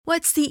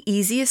What's the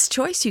easiest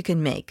choice you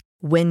can make?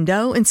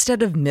 Window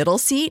instead of middle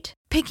seat?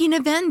 Picking a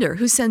vendor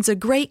who sends a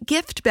great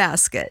gift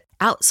basket?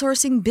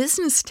 Outsourcing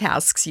business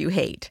tasks you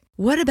hate?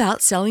 What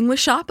about selling with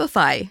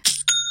Shopify?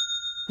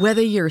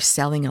 Whether you're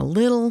selling a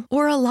little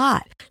or a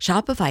lot,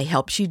 Shopify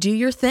helps you do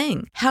your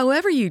thing,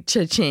 however you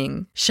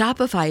cha-ching.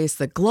 Shopify is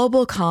the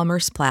global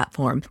commerce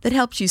platform that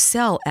helps you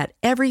sell at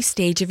every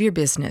stage of your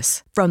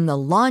business. From the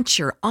launch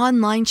your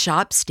online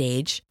shop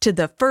stage to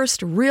the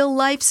first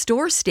real-life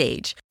store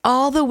stage,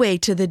 all the way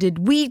to the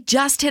did we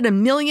just hit a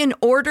million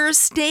orders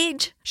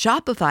stage.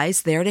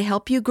 Shopify's there to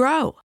help you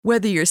grow.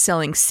 Whether you're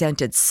selling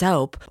scented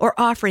soap or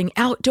offering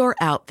outdoor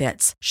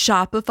outfits,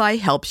 Shopify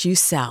helps you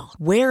sell.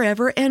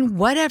 Wherever and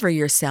whatever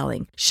you're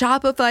selling,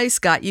 Shopify's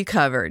got you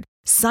covered.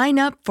 Sign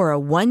up for a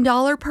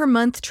 $1 per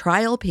month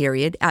trial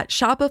period at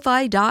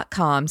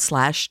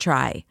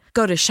shopify.com/try.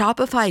 Go to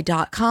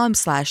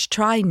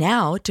shopify.com/try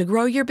now to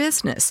grow your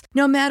business,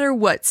 no matter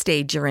what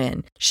stage you're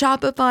in.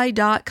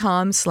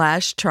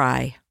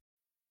 Shopify.com/try.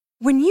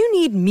 When you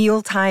need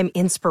mealtime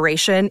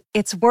inspiration,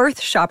 it's worth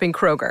shopping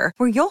Kroger,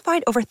 where you'll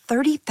find over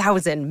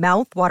 30,000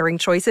 mouth-watering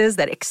choices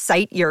that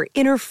excite your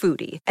inner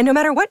foodie. And no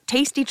matter what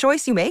tasty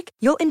choice you make,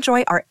 you'll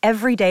enjoy our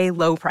everyday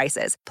low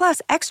prices,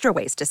 plus extra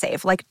ways to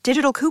save, like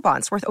digital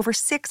coupons worth over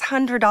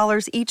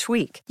 $600 each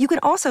week. You can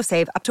also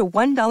save up to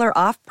 $1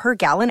 off per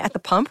gallon at the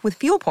pump with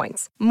fuel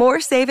points.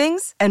 More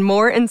savings and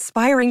more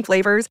inspiring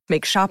flavors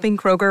make shopping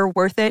Kroger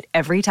worth it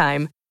every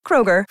time.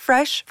 Kroger,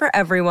 fresh for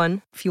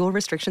everyone. Fuel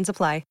restrictions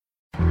apply.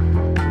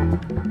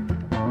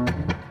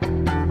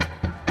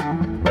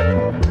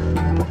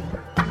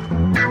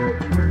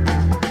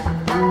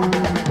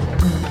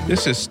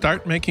 This is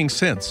Start Making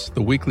Sense,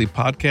 the weekly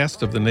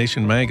podcast of The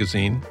Nation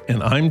magazine,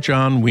 and I'm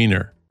John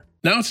Wiener.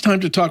 Now it's time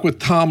to talk with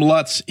Tom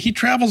Lutz. He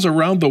travels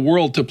around the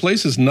world to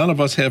places none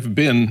of us have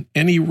been,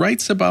 and he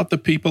writes about the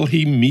people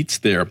he meets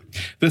there.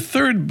 The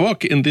third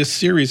book in this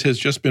series has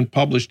just been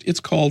published. It's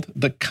called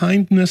The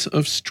Kindness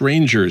of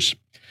Strangers.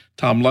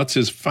 Tom Lutz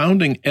is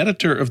founding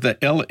editor of the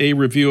LA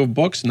Review of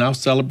Books, now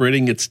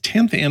celebrating its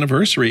 10th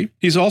anniversary.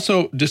 He's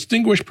also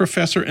distinguished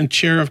professor and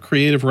chair of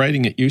creative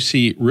writing at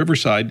UC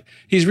Riverside.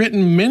 He's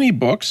written many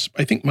books.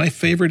 I think my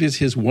favorite is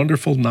his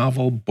wonderful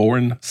novel,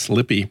 Born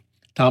Slippy.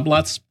 Tom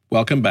Lutz,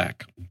 welcome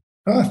back.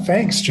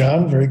 Thanks,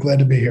 John. Very glad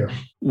to be here.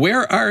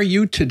 Where are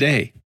you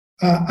today?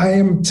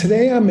 I'm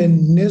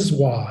in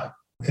Nizwa,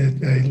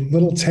 a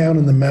little town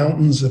in the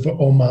mountains of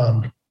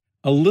Oman.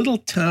 A little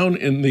town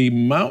in the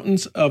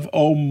mountains of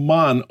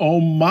Oman.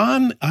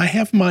 Oman, I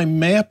have my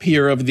map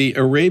here of the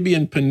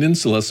Arabian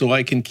Peninsula so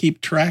I can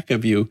keep track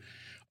of you.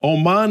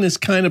 Oman is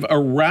kind of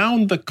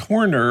around the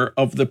corner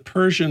of the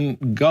Persian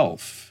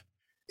Gulf.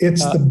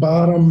 It's the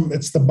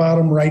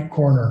bottom right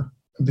corner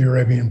of the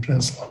Arabian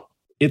Peninsula.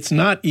 It's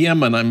not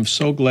Yemen. I'm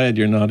so glad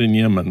you're not in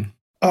Yemen.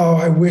 Oh,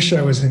 I wish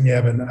I was in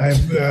Yemen.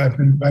 I've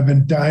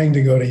been dying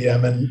to go to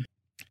Yemen.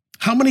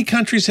 How many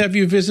countries have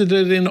you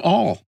visited in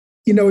all?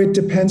 You know, it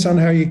depends on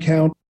how you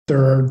count.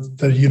 There are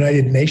the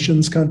United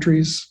Nations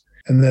countries,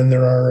 and then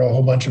there are a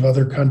whole bunch of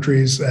other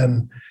countries.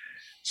 And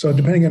so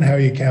depending on how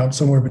you count,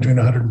 somewhere between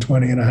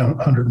 120 and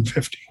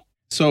 150.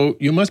 So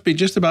you must be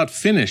just about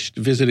finished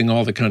visiting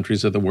all the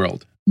countries of the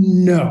world.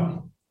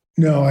 No,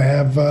 I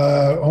have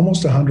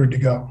almost 100 to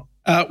go.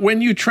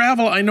 When you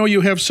travel, I know you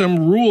have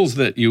some rules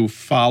that you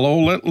follow.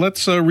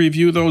 Let's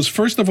review those.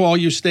 First of all,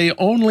 you stay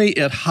only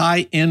at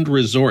high-end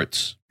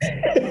resorts.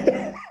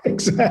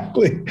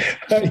 Exactly.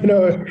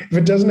 If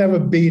it doesn't have a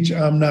beach,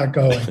 I'm not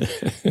going.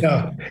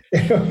 No,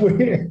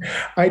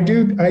 I've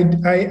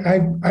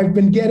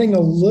been getting a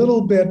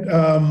little bit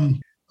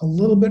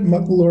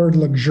more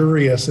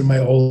luxurious in my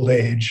old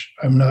age.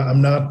 I'm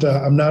not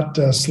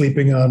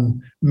sleeping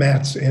on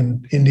mats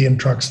in Indian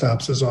truck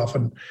stops as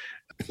often.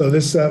 So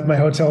this my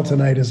hotel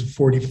tonight is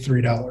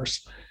 $43.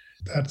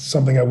 That's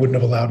something I wouldn't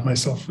have allowed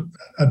myself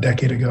a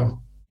decade ago.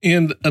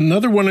 And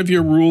another one of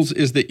your rules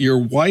is that your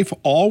wife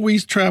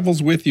always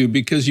travels with you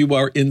because you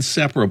are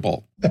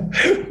inseparable.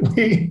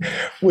 We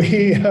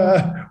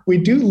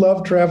do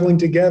love traveling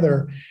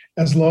together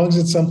as long as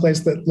it's someplace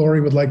that Lori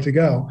would like to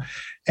go.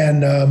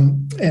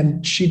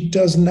 And she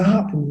does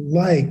not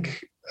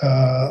like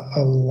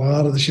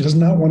she does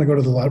not want to go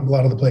to a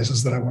lot of the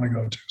places that I want to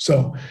go to.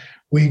 So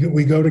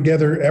we go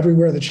together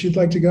everywhere that she'd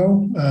like to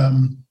go.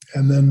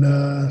 And then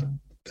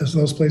there's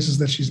those places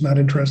that she's not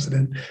interested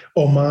in.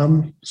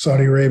 Oman,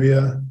 Saudi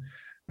Arabia,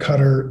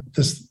 Qatar,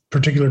 this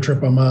particular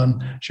trip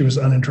Oman, she was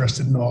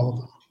uninterested in all of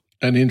them.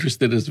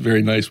 Uninterested is a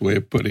very nice way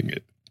of putting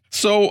it.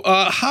 So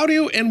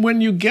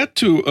when you get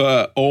to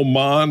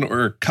Oman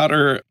or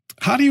Qatar,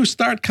 how do you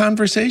start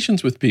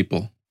conversations with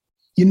people?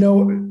 You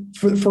know,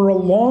 for a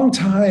long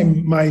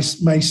time, my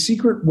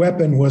secret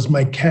weapon was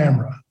my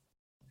camera.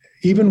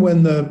 Even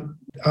when the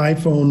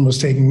iPhone was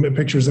taking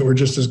pictures that were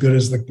just as good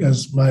as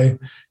my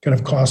kind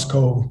of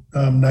Costco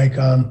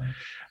Nikon.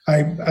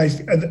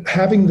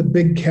 Having the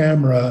big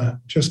camera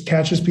just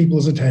catches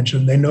people's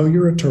attention. They know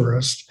you're a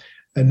tourist,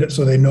 and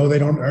so they know they're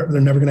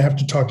never going to have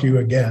to talk to you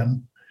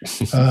again,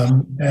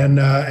 and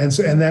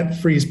that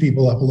frees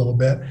people up a little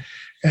bit.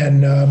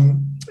 And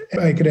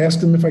I could ask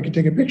them if I could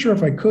take a picture.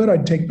 If I could,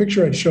 I'd take a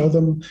picture. I'd show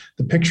them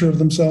the picture of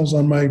themselves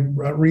on my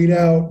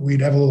readout.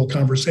 We'd have a little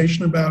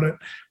conversation about it.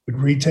 We'd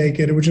retake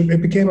it.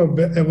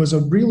 It was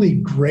a really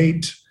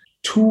great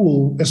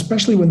tool,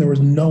 especially when there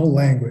was no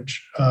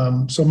language.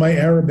 So my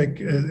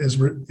Arabic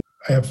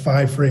I have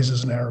 5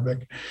 phrases in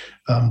Arabic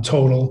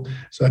total,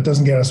 so that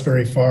doesn't get us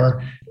very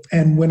far.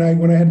 And when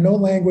I had no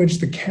language,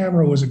 the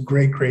camera was a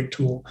great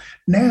tool.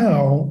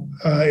 Now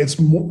it's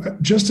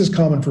just as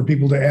common for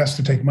people to ask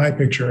to take my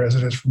picture as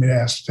it is for me to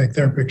ask to take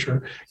their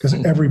picture, because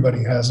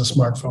everybody has a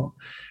smartphone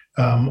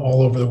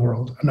all over the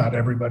world. Not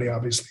everybody,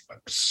 obviously, but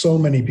so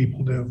many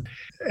people do.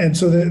 And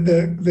so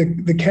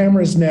the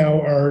cameras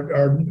now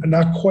are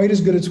not quite as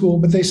good a tool,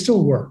 but they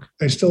still work.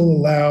 They still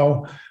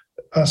allow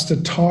us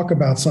to talk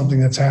about something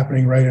that's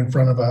happening right in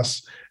front of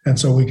us. And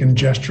so we can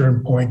gesture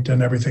and point,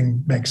 and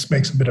everything makes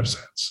a bit of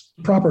sense.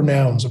 Proper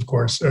nouns, of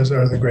course,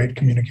 are the great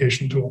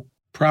communication tool.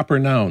 Proper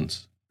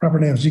nouns. Proper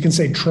nouns. You can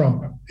say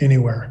Trump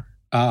anywhere.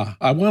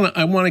 I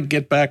want to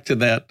get back to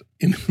that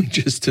in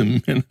just a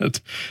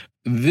minute.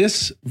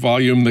 This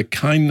volume, The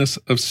Kindness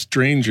of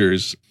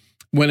Strangers,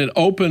 when it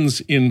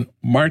opens in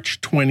March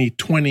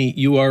 2020,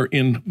 you are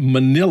in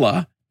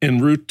Manila en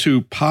route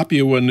to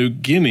Papua New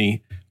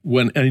Guinea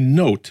when a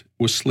note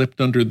was slipped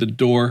under the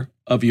door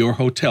of your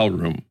hotel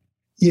room.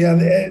 Yeah,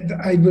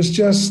 I was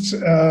just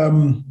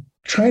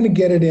trying to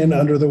get it in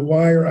under the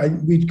wire.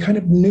 We kind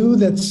of knew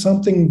that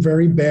something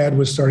very bad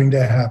was starting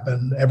to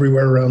happen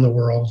everywhere around the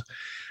world.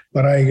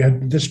 But I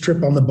had this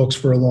trip on the books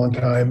for a long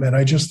time, and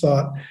I just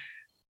thought,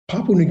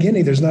 Papua New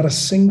Guinea, there's not a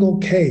single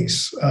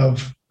case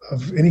of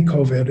any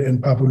COVID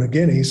in Papua New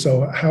Guinea,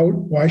 so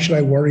why should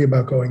I worry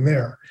about going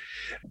there?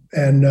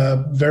 And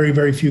very,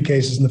 very few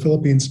cases in the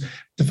Philippines.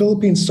 The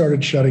Philippines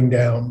started shutting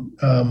down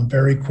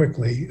very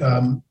quickly.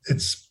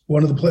 It's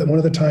one of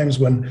the times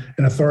when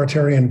an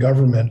authoritarian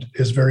government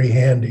is very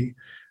handy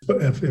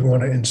if you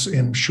want to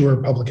ensure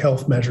public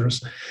health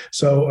measures.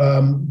 So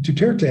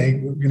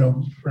Duterte,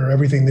 for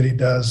everything that he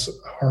does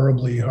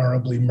horribly,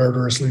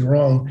 murderously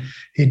wrong,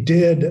 he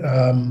did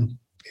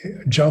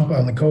jump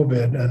on the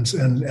COVID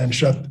and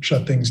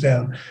shut things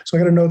down. So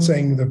I got a note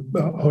saying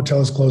the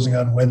hotel is closing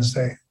on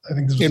Wednesday. I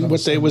think this was. And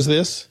what day was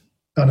this?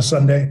 On a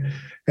Sunday.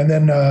 And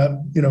then,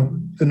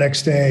 the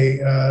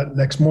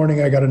next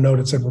morning, I got a note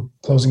that said, we're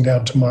closing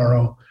down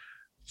tomorrow.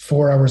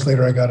 4 hours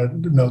later, I got a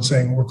note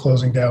saying we're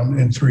closing down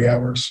in 3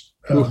 hours.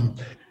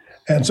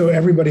 And so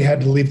everybody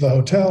had to leave the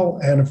hotel.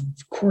 And of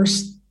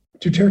course,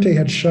 Duterte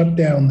had shut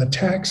down the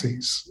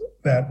taxis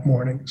that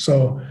morning.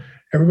 So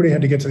everybody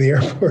had to get to the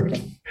airport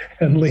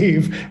and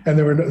leave. And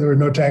there were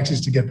no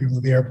taxis to get people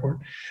to the airport.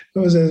 It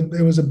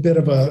was a bit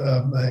of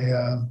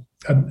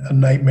a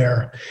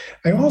nightmare.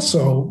 I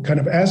also kind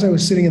of, as I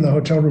was sitting in the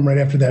hotel room right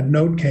after that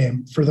note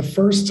came, for the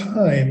first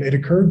time, it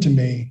occurred to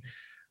me,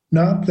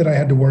 not that I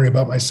had to worry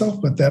about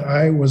myself, but that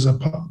I was a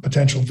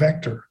potential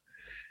vector,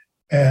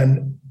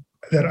 and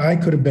that I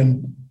could have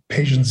been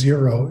patient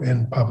zero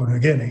in Papua New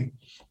Guinea.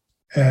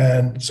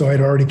 And so I'd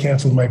already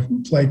canceled my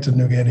flight to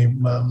New Guinea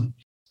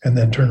and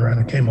then turned around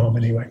and came home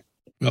anyway.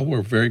 Well,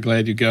 we're very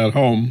glad you got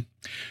home.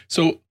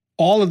 So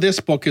all of this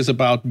book is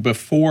about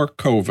before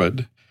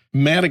COVID.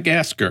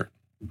 Madagascar.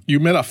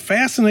 You met a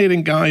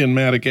fascinating guy in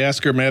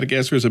Madagascar.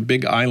 Madagascar is a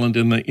big island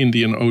in the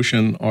Indian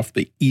Ocean off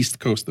the east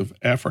coast of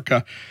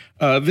Africa.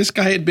 This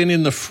guy had been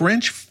in the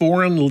French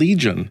Foreign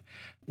Legion.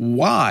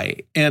 Why?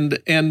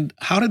 And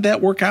how did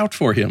that work out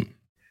for him?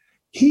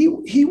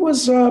 He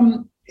was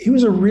a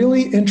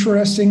really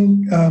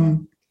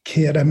interesting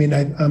kid. I mean,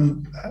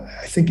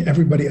 I think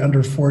everybody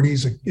under 40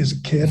 is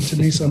a kid to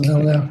me somehow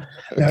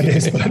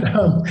nowadays.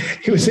 But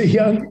he was a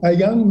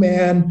young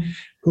man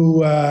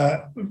who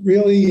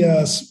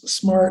really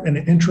smart and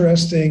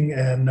interesting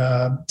and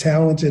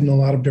talented in a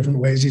lot of different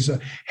ways. He's a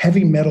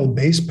heavy metal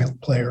bass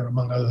player,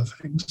 among other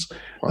things.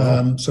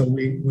 Wow. So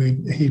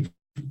he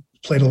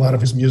played a lot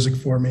of his music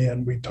for me,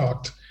 and we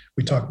talked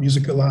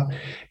music a lot.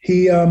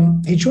 He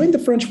joined the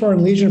French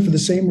Foreign Legion for the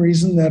same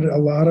reason that a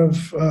lot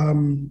of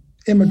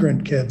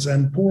immigrant kids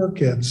and poor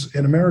kids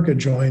in America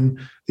join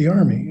the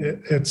Army.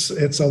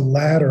 It's a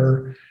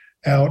ladder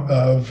out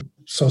of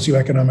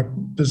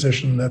socioeconomic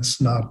position that's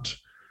not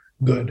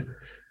good.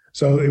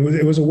 So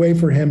it was a way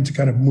for him to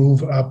kind of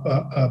move up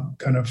a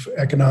kind of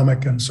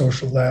economic and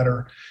social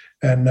ladder.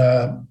 And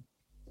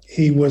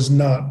he was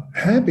not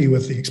happy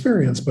with the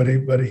experience, but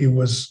he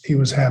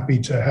was happy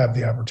to have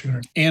the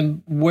opportunity.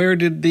 And where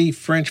did the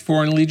French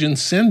Foreign Legion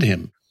send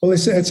him? Well, they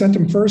sent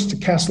him first to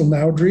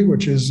Castelnaudary,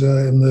 which is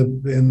in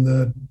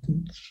the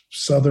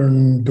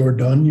southern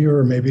Dordogne,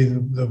 or maybe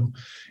the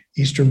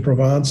eastern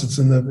Provence. It's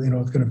in the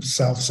kind of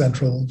south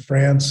central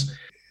France.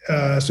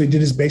 So he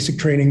did his basic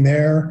training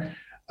there.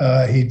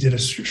 He did a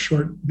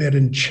short bit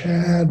in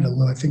Chad.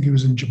 I think he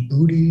was in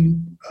Djibouti.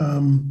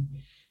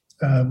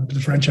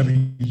 The French have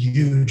a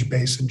huge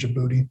base in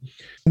Djibouti,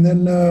 and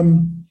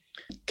then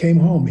came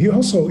home. He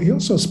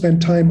also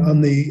spent time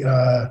on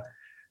the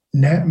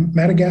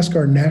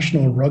Madagascar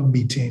national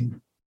rugby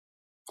team.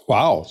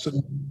 Wow! So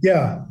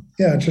yeah,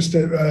 just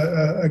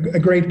a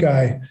great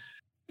guy.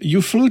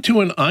 You flew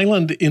to an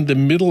island in the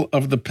middle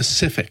of the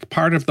Pacific,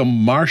 part of the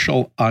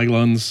Marshall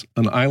Islands,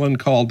 an island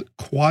called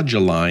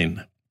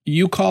Kwajalein.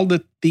 You called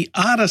it the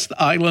oddest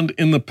island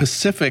in the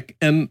Pacific,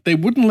 and they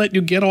wouldn't let you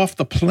get off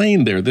the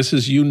plane there. This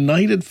is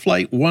United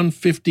Flight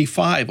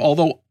 155.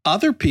 Although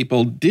other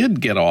people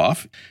did get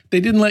off, they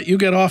didn't let you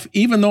get off,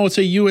 even though it's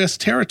a U.S.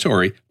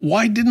 territory.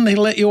 Why didn't they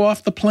let you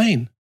off the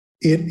plane?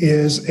 It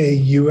is a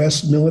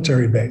U.S.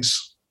 military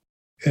base.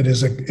 It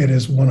is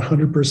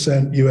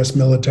 100%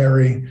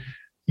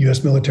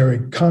 U.S. military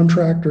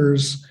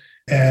contractors,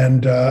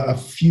 and a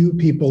few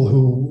people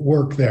who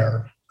work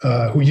there,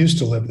 who used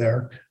to live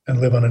there and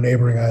live on a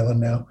neighboring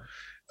island now,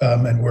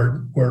 and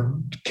were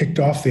kicked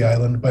off the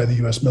island by the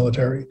U.S.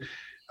 military.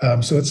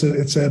 So it's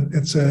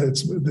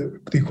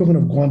the equivalent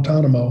of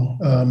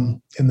Guantanamo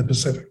in the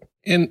Pacific.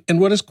 And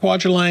what does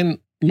Kwajalein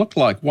look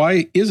like?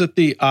 Why is it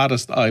the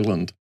oddest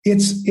island?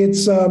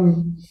 It's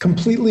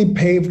completely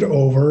paved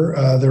over.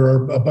 There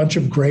are a bunch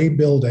of gray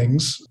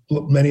buildings.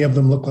 Many of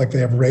them look like they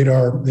have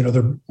radar.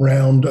 They're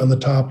round on the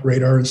top,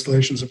 radar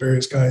installations of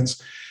various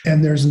kinds.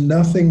 And there's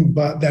nothing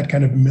but that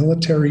kind of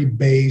military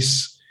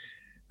base.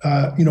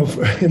 In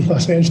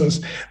Los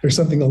Angeles, there's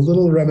something a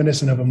little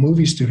reminiscent of a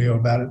movie studio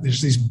about it.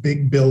 There's these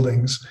big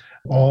buildings,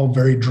 all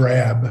very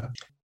drab.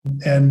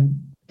 And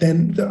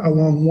then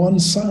along one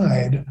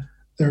side,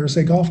 there's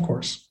a golf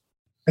course.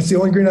 It's the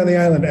only green on the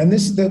island. And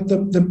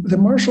the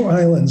Marshall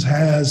Islands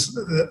has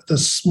the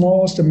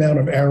smallest amount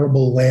of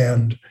arable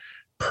land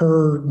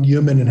per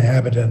human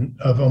inhabitant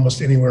of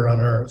almost anywhere on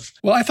Earth.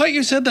 Well, I thought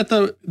you said that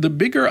the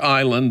bigger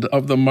island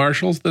of the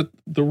Marshalls, that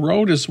the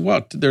road is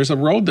what? There's a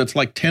road that's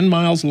like 10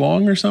 miles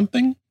long or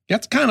something?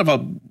 That's kind of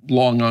a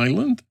long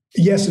island.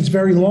 Yes, it's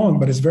very long,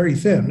 but it's very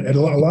thin. And a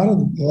lot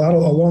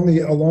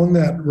along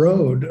that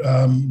road,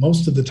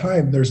 most of the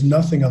time, there's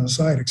nothing on the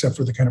side except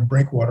for the kind of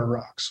breakwater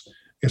rocks.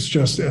 It's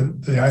just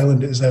the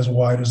island is as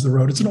wide as the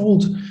road. It's an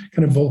old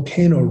kind of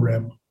volcano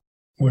rim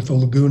with a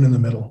lagoon in the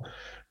middle.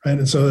 Right.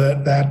 And so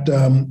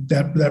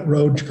that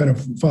road kind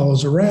of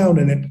follows around,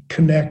 and it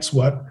connects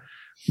what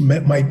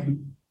might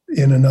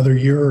in another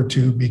year or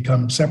two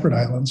become separate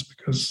islands,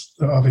 because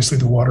obviously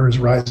the water is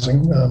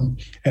rising,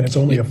 and it's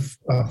only a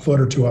foot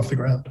or two off the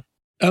ground.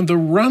 And the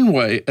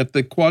runway at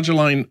the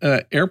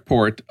Kwajalein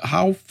airport,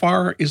 how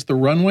far is the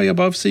runway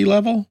above sea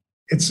level?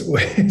 It's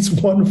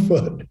 1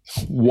 foot.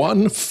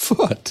 1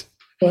 foot.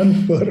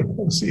 1 foot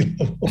above sea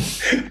level.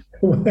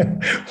 When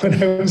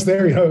I was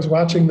there, I was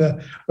watching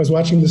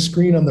the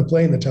screen on the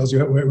plane that tells you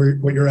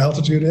what your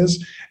altitude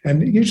is,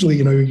 and usually,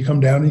 you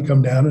come down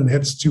and it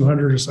hits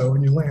 200 or so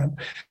when you land.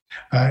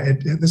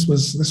 This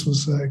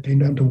came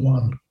down to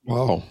 1.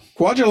 Wow.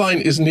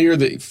 Kwajalein is near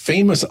the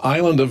famous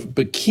island of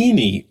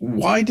Bikini.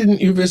 Why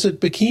didn't you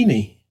visit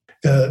Bikini?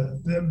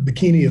 The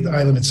Bikini, the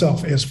island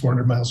itself, is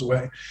 400 miles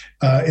away.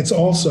 It's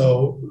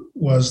also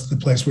was the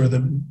place where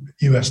the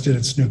U.S. did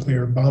its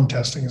nuclear bomb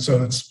testing, and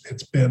so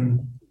it's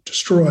been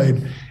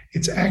destroyed.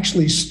 It's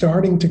actually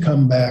starting to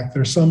come back.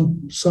 There's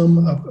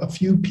a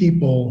few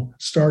people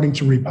starting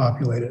to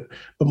repopulate it,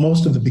 but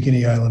most of the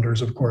Bikini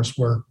Islanders, of course,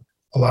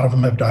 a lot of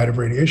them have died of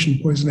radiation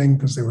poisoning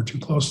because they were too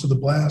close to the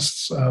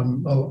blasts. A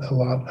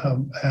lot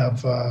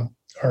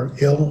are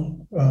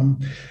ill,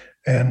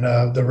 and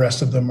the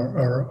rest of them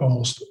are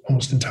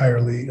almost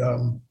entirely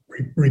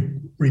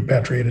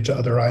repatriated to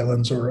other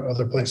islands or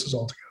other places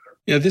altogether.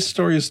 Yeah, this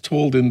story is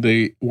told in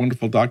the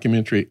wonderful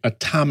documentary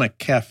Atomic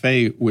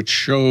Cafe, which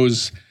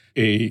shows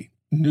a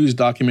news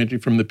documentary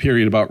from the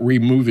period about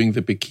removing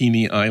the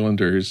Bikini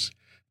Islanders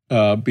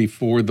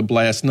before the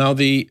blast. Now,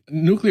 the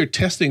nuclear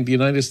testing the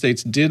United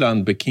States did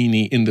on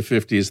Bikini in the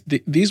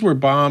 50s, these were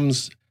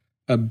bombs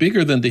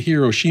bigger than the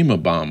Hiroshima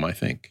bomb, I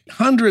think.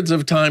 Hundreds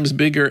of times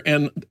bigger,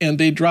 and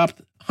they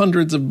dropped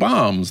hundreds of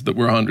bombs that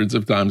were hundreds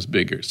of times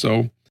bigger.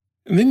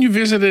 And then you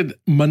visited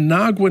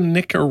Managua,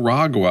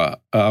 Nicaragua,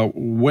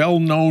 well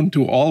known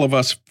to all of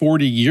us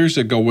 40 years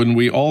ago when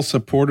we all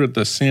supported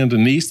the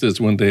Sandinistas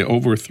when they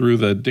overthrew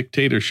the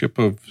dictatorship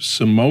of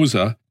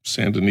Somoza.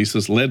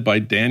 Sandinistas led by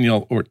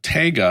Daniel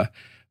Ortega.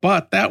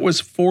 But that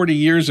was 40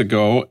 years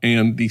ago,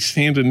 and the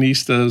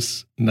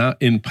Sandinistas not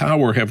in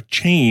power have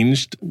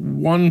changed.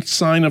 One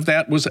sign of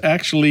that was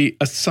actually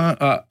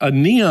a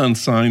neon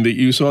sign that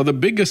you saw, the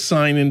biggest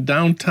sign in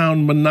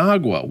downtown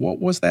Managua. What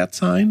was that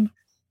sign?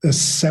 The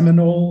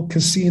Seminole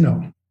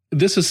Casino.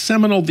 This is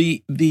Seminole,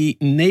 the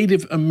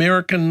Native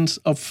Americans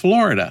of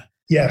Florida.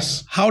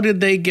 Yes. How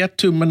did they get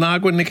to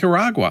Managua,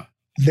 Nicaragua?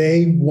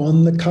 They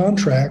won the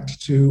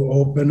contract to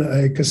open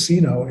a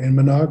casino in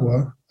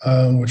Managua,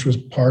 which was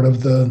part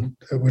of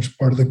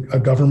a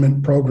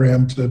government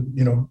program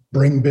to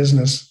bring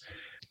business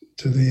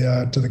to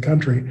the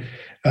country.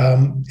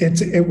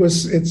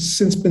 It's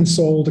since been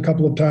sold a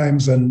couple of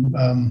times, and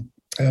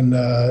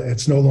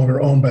it's no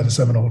longer owned by the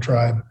Seminole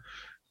tribe.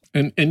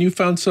 And you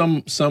found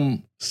some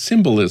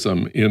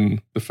symbolism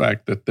in the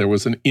fact that there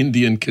was an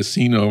Indian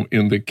casino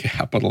in the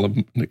capital of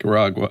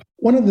Nicaragua.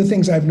 One of the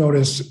things I've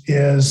noticed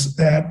is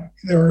that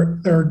there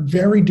are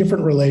very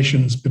different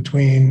relations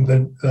between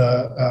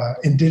the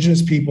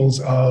indigenous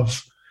peoples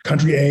of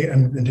country A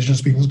and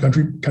indigenous peoples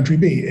country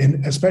B.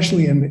 And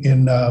especially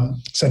in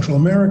Central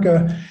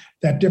America,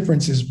 that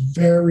difference is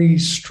very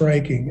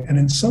striking. And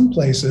in some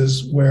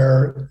places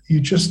where you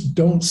just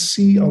don't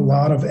see a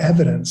lot of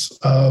evidence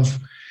of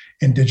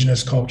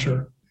indigenous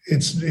culture,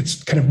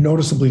 it's kind of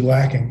noticeably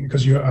lacking,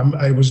 because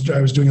I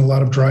was doing a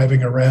lot of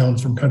driving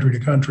around from country to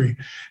country,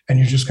 and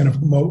you just kind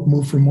of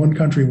move from one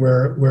country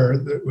where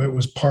it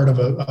was part of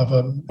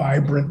a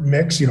vibrant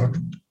mix,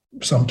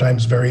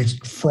 sometimes very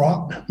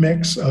fraught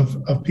mix of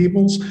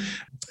peoples,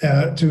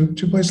 to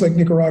a place like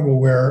Nicaragua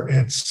where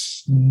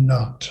it's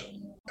not,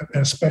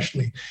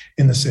 especially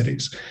in the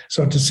cities.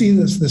 So to see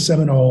the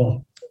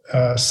Seminole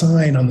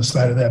sign on the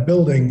side of that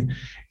building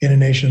in a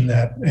nation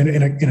that,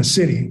 in a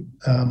city,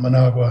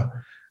 Managua,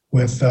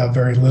 with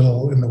very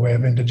little in the way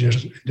of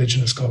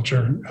indigenous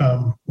culture,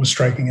 was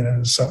striking in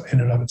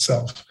and of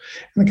itself.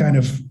 And the kind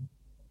of,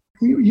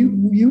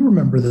 you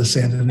remember the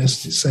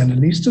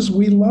Sandinistas?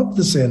 We love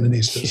the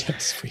Sandinistas.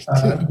 Yes, we do.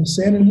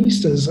 The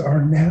Sandinistas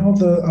are now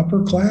the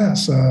upper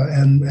class,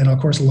 and of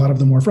course a lot of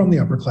them were from the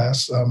upper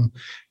class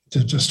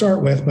to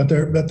start with, but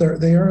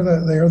they are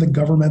the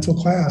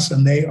governmental class,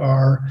 and they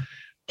are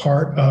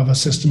part of a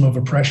system of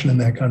oppression in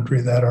that country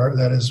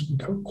that is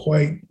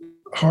quite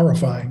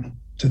horrifying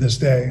to this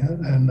day.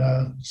 And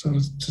so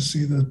to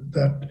see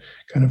that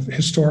kind of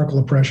historical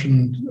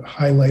oppression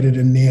highlighted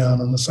in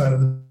neon on the side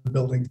of the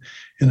building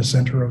in the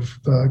center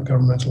of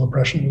governmental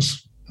oppression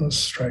was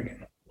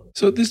striking.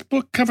 So this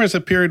book covers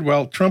a period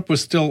while Trump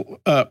was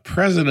still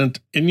president,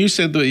 and you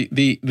said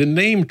the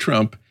name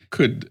Trump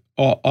could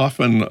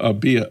often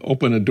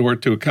open a door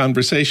to a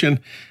conversation.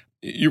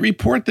 You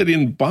report that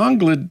in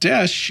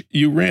Bangladesh,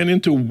 you ran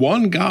into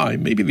one guy,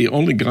 maybe the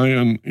only guy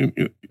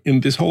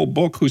in this whole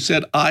book, who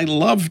said, "I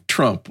love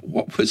Trump."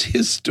 What was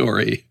his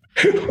story?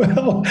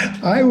 Well,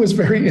 I was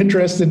very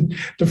interested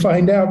to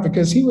find out,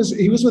 because he was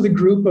with a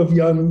group of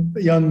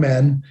young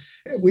men.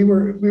 We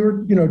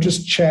were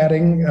just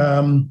chatting.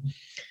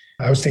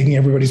 I was taking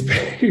everybody's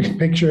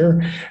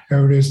picture.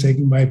 Everybody was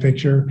taking my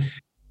picture,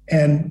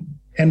 and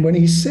when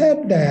he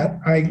said that,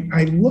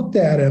 I looked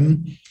at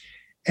him.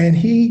 And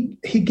he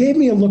gave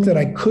me a look that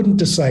I couldn't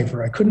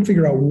decipher. I couldn't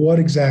figure out what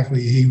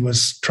exactly he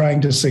was trying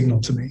to signal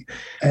to me.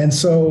 And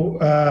so,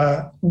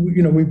 I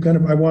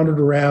wandered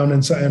around,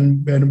 and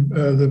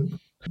the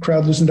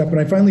crowd loosened up,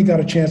 and I finally got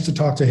a chance to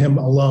talk to him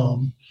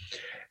alone.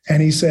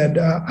 And he said,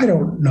 "I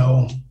don't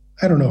know.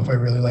 I don't know if I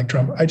really like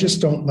Trump. I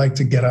just don't like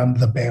to get on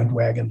the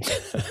bandwagon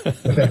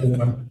with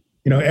everyone.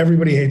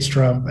 Everybody hates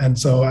Trump, and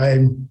so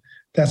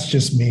that's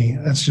just me.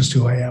 That's just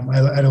who I am.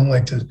 I don't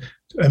like to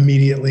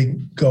immediately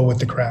go with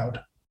the crowd."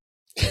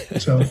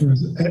 So it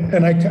was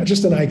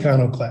just an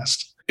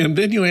iconoclast. And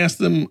then you asked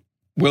them,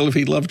 well, if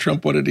he loved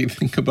Trump, what did he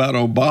think about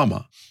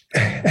Obama?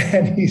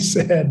 And he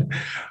said,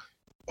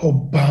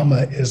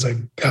 "Obama is a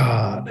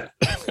god."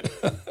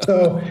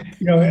 So,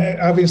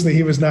 obviously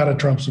he was not a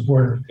Trump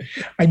supporter.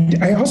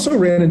 I also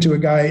ran into a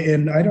guy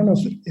I don't know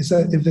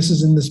if this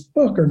is in this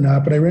book or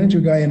not, but I ran into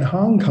a guy in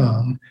Hong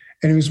Kong,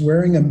 and he was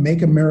wearing a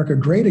 "Make America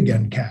Great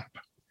Again" cap.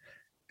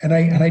 And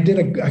I did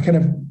a kind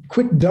of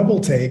quick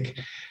double take,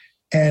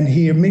 and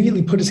he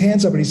immediately put his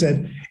hands up and he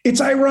said,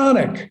 "It's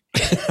ironic."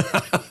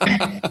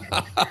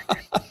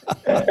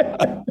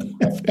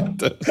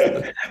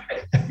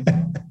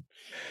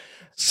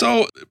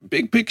 So,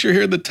 big picture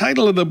here, the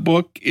title of the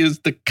book is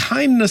 "The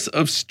Kindness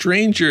of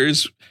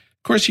Strangers."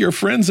 Of course, your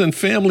friends and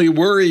family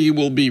worry you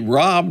will be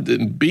robbed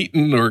and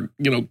beaten or,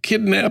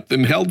 kidnapped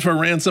and held for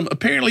ransom.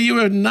 Apparently, you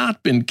have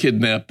not been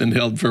kidnapped and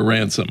held for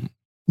ransom.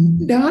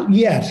 Not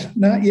yet.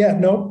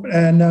 Nope.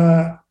 And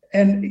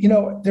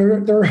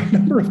there are a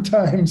number of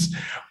times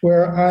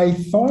where I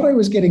thought I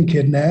was getting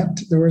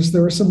kidnapped. There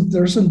were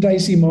some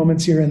dicey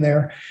moments here and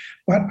there,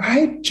 but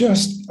I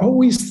just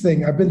always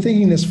think, I've been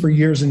thinking this for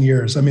years and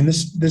years. I mean,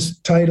 this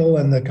title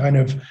and the kind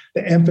of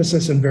the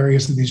emphasis in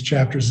various of these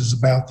chapters is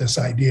about this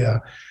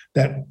idea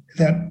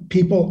that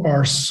people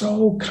are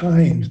so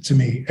kind to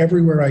me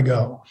everywhere I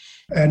go,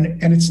 and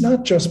it's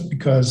not just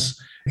because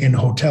in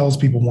hotels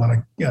people want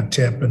a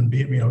tip, and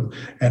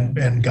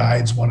and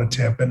guides want a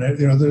tip,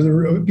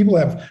 and people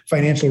have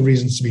financial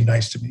reasons to be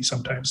nice to me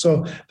sometimes.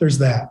 So there's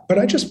that.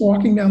 But just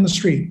walking down the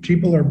street,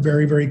 people are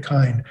very, very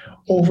kind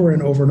over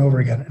and over and over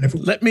again. And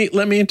let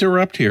me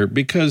interrupt here,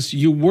 because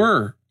you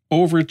were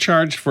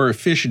overcharged for a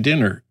fish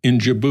dinner in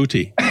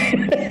Djibouti.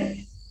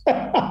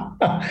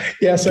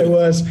 Yes, I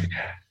was.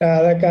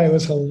 That guy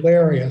was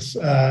hilarious.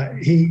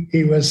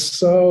 He was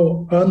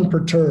so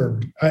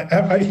unperturbed.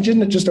 He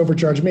didn't just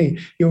overcharge me.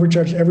 He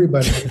overcharged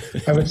everybody.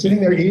 I was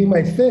sitting there eating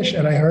my fish,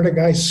 and I heard a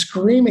guy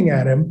screaming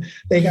at him.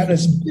 They got in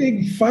this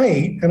big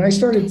fight, and I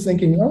started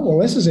thinking, "Oh, well,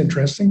 this is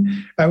interesting."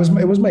 It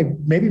was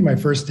maybe my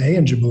first day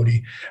in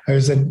Djibouti. I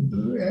said,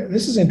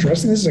 "This is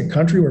interesting. This is a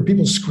country where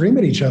people scream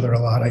at each other a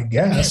lot, I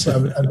guess."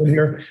 I've been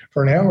here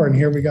for an hour, and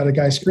here we got a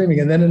guy screaming,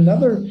 and then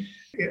another.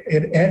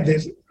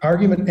 This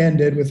argument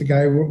ended with the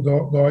guy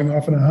going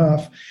off in a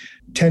huff.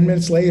 10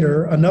 minutes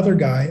later, another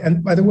guy,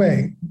 and by the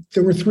way,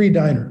 there were 3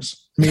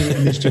 diners. Me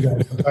and these two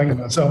guys I'm talking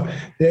about. So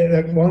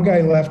one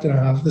guy left in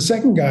a huff. The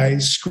second guy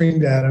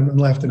screamed at him and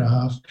left in a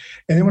huff.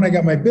 And then when I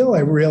got my bill, I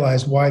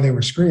realized why they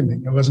were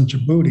screaming. It wasn't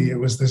Djibouti. It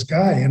was this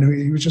guy, and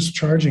he was just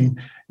charging,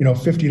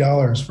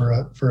 $50 for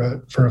a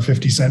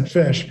 50-cent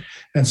fish.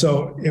 And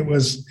so it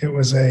was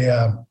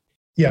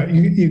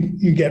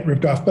you get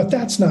ripped off. But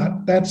that's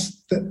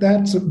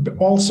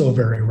also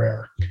very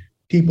rare.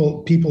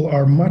 People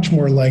are much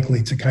more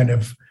likely to kind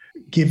of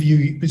give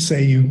you,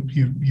 say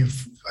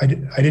I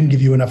didn't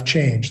give you enough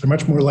change. They're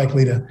much more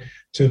likely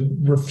to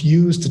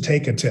refuse to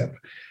take a tip.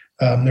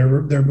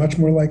 They're much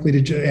more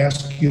likely to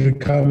ask you to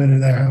come into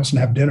their house and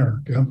have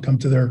dinner. Come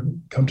to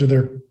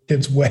their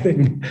kid's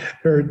wedding.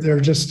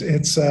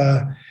 It's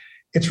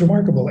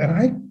remarkable. And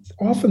I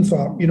often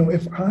thought,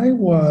 if I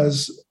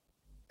was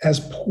as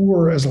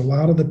poor as a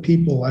lot of the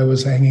people I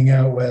was hanging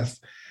out with,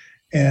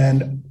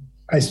 and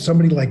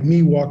somebody like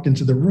me walked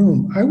into the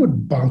room, I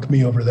would bonk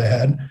me over the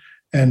head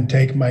and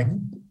take my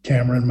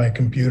camera and my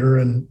computer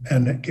and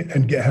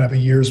have a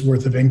year's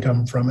worth of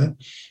income from it.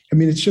 I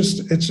mean,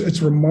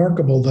 it's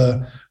remarkable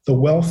the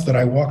wealth that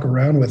I walk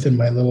around with in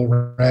my little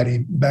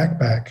ratty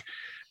backpack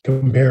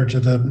compared to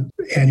the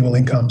annual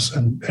incomes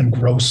and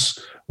gross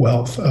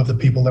wealth of the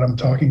people that I'm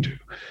talking to.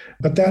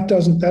 But that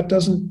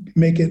doesn't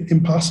make it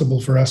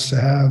impossible for us to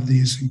have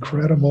these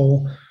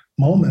incredible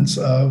moments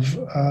of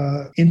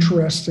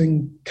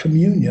interesting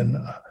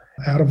communion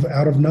out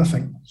of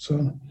nothing.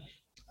 So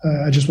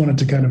I just wanted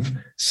to kind of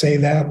say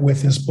that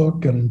with his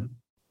book and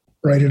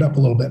write it up a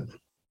little bit.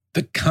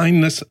 The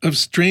Kindness of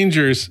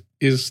Strangers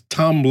is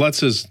Tom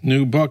Lutz's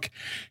new book.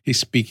 He's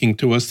speaking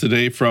to us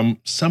today from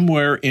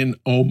somewhere in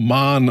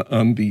Oman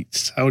on the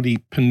Saudi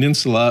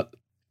Peninsula.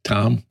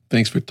 Tom,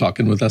 thanks for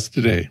talking with us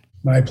today.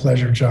 My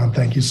pleasure, John.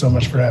 Thank you so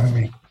much for having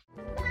me.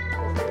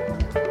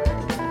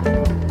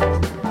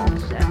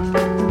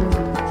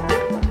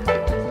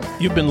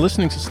 You've been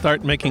listening to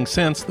Start Making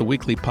Sense, the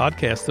weekly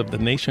podcast of The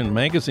Nation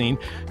magazine.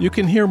 You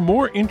can hear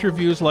more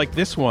interviews like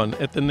this one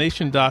at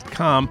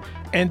thenation.com,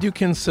 and you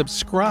can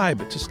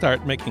subscribe to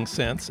Start Making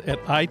Sense at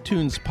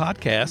iTunes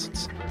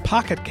Podcasts,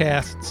 Pocket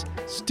Casts,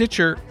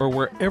 Stitcher, or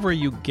wherever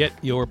you get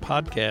your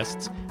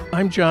podcasts.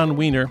 I'm John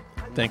Wiener.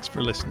 Thanks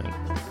for listening.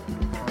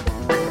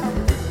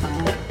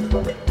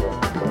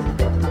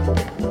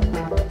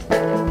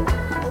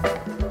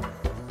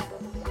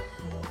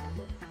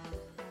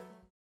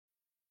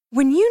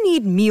 When you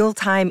need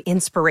mealtime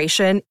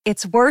inspiration,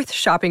 it's worth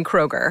shopping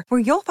Kroger, where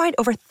you'll find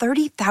over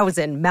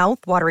 30,000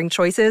 mouth-watering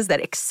choices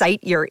that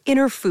excite your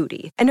inner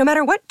foodie. And no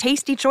matter what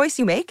tasty choice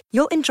you make,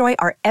 you'll enjoy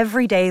our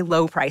everyday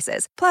low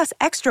prices, plus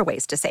extra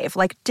ways to save,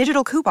 like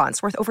digital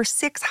coupons worth over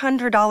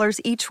 $600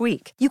 each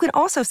week. You can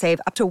also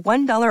save up to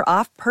 $1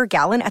 off per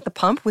gallon at the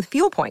pump with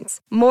fuel points.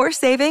 More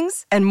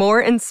savings and more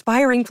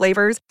inspiring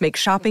flavors make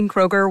shopping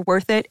Kroger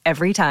worth it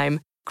every time.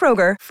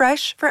 Kroger,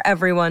 fresh for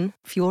everyone.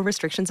 Fuel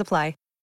restrictions apply.